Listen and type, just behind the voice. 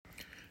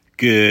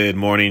Good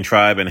morning,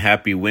 tribe, and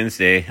happy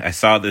Wednesday. I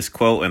saw this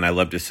quote and I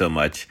loved it so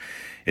much.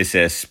 It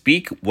says,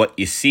 speak what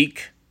you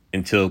seek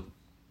until...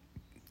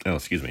 Oh,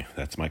 excuse me.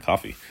 That's my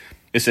coffee.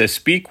 It says,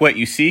 speak what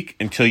you seek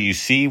until you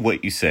see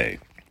what you say.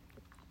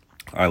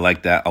 I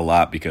like that a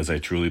lot because I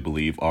truly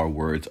believe our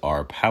words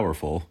are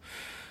powerful.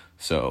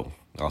 So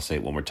I'll say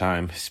it one more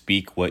time.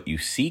 Speak what you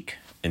seek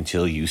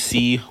until you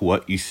see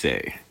what you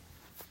say.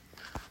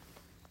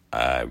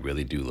 I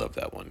really do love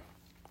that one.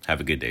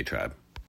 Have a good day, tribe.